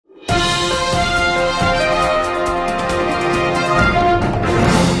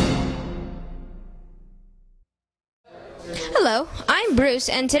Bruce,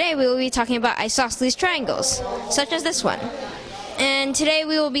 and today we will be talking about isosceles triangles, such as this one. And today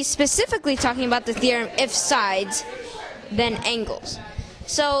we will be specifically talking about the theorem if sides, then angles.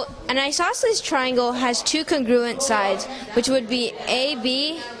 So an isosceles triangle has two congruent sides, which would be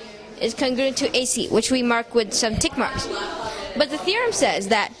AB is congruent to AC, which we mark with some tick marks. But the theorem says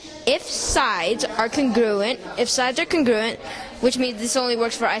that if sides are congruent, which means this only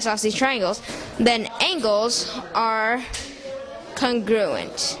works for isosceles triangles, then angles are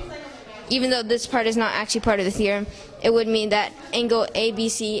congruent. Even though this part is not actually part of the theorem, it would mean that angle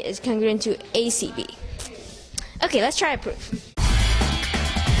ABC is congruent to ACB. Okay, let's try a proof.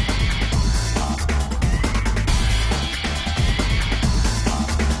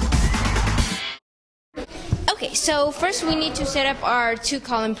 Okay, so first we need to set up our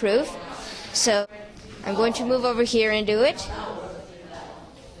two-column proof. So I'm going to move over here and do it.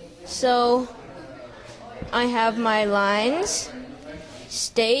 So I have my lines,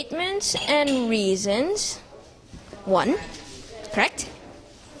 statements, and reasons. 1, correct?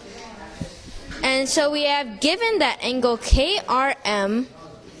 And so we have given that angle KRM,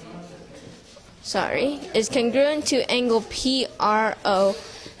 is congruent to angle PRO.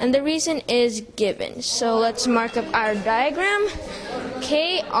 And the reason is given. So let's mark up our diagram.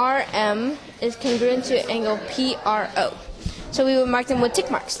 KRM is congruent to angle PRO. So we will mark them with tick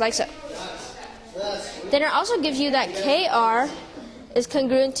marks, like so. Then it also gives you that KR is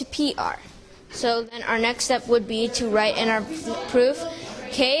congruent to PR. So then our next step would be to write in our proof,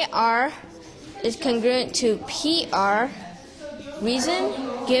 KR is congruent to PR, reason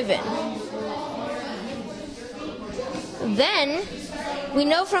given. Then we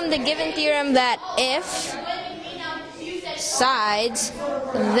know from the given theorem that if sides,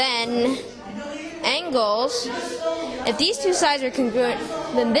 then angles, if these two sides are congruent,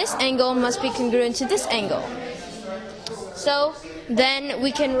 then this angle must be congruent to this angle. So then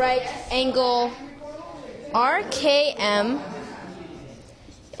we can write angle RKM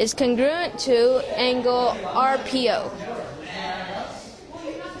is congruent to angle RPO.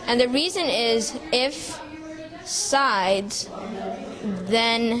 And the reason is if sides,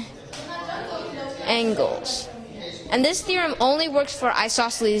 then angles. And this theorem only works for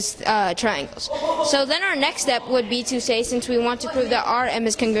isosceles triangles. So then our next step would be to say, since we want to prove that RM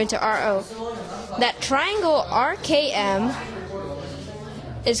is congruent to RO, that triangle RKM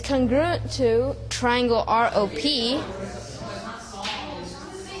is congruent to triangle ROP.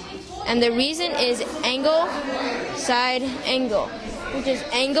 And the reason is angle, side, angle, which is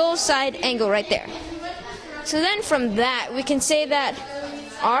angle, side, angle right there. So then from that, we can say that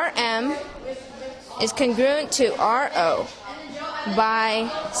RM is congruent to RO by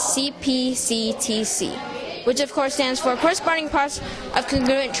CPCTC, which of course stands for corresponding parts of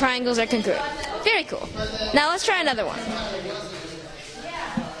congruent triangles are congruent. Very cool. Now let's try another one.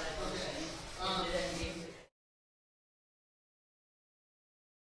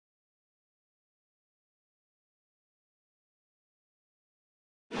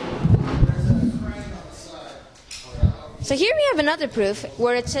 So here we have another proof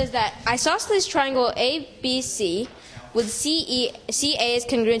where it says that isosceles triangle ABC with CA is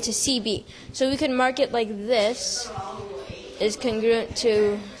congruent to CB. So we can mark it like this is congruent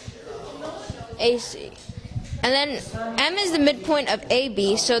to AC. And then M is the midpoint of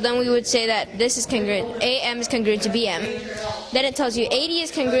AB, so then we would say that this is congruent. AM is congruent to BM. Then it tells you AD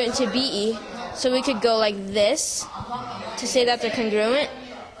is congruent to BE, so we could go like this to say that they're congruent.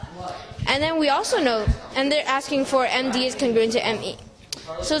 And then we also know, and they're asking for MD is congruent to ME.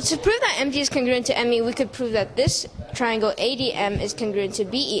 So to prove that MD is congruent to ME, we could prove that this triangle ADM is congruent to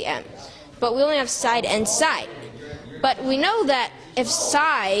BEM. But we only have side and side. But we know that if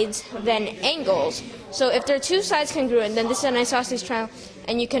sides, then angles. So if there are two sides congruent, then this is an isosceles triangle,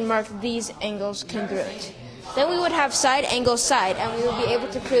 and you can mark these angles congruent. Then we would have side, angle, side, and we would be able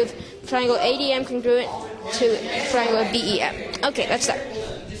to prove triangle ADM congruent to triangle BEM. Okay, let's start.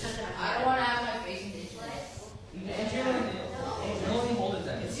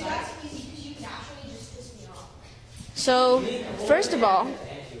 So, first of all,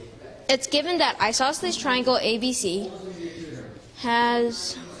 it's given that isosceles triangle ABC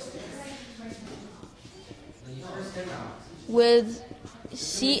has with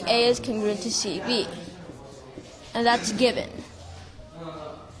CA is congruent to CB, and that's given.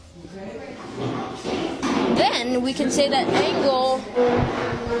 Then we can say that angle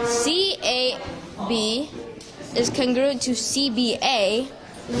CAB is congruent to CBA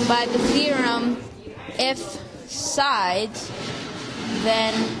by the theorem if sides,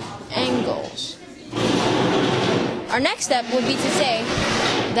 then angles. Our next step would be to say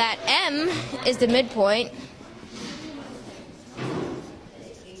that M is the midpoint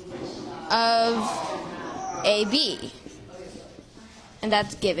of AB. And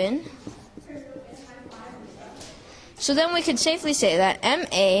that's given. So then we could safely say that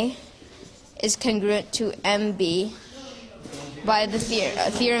MA is congruent to MB by the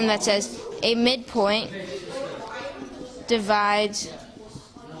theorem that says a midpoint divides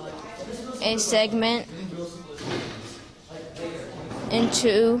a segment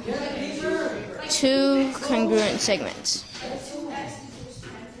into two congruent segments.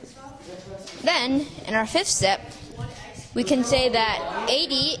 Then, in our fifth step, we can say that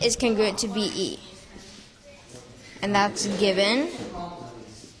AD is congruent to BE. And that's given.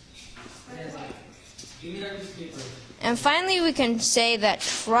 And finally, we can say that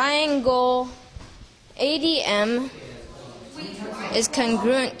triangle ADM is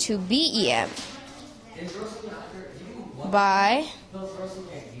congruent to BEM by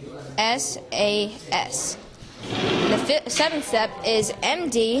SAS. The seventh step is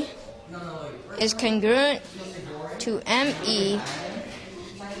MD is congruent to ME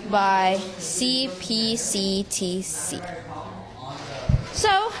by CPCTC.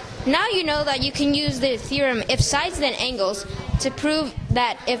 So, now you know that you can use the theorem if sides then angles to prove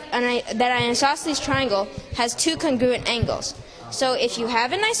that that an isosceles triangle has two congruent angles. So if you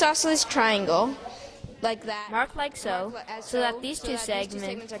have an isosceles triangle like that, Mark like so, so that these two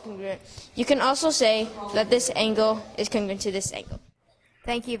segments are congruent, you can also say that this angle is congruent to this angle.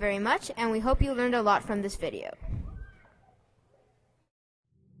 Thank you very much, and we hope you learned a lot from this video.